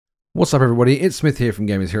What's up everybody, it's Smith here from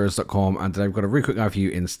GamersHeroes.com, and today we've got a really quick guide for you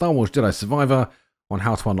in Star Wars Jedi Survivor on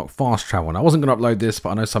how to unlock fast travel. Now, I wasn't going to upload this,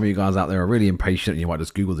 but I know some of you guys out there are really impatient and you might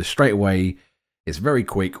just Google this straight away. It's very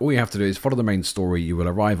quick. All you have to do is follow the main story. You will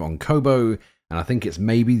arrive on Kobo, and I think it's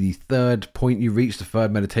maybe the third point you reach, the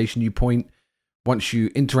third meditation you point. Once you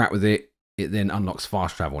interact with it, it then unlocks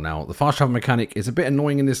fast travel. Now, the fast travel mechanic is a bit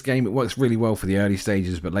annoying in this game. It works really well for the early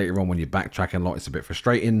stages, but later on when you're backtracking a lot, it's a bit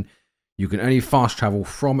frustrating. You can only fast travel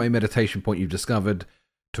from a meditation point you've discovered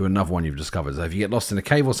to another one you've discovered. So if you get lost in a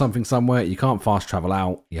cave or something somewhere, you can't fast travel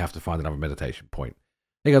out. You have to find another meditation point.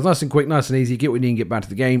 Hey guys, nice and quick, nice and easy. Get what you need and get back to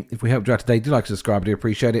the game. If we helped you out today, do like and subscribe. I do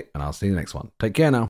appreciate it. And I'll see you in the next one. Take care now.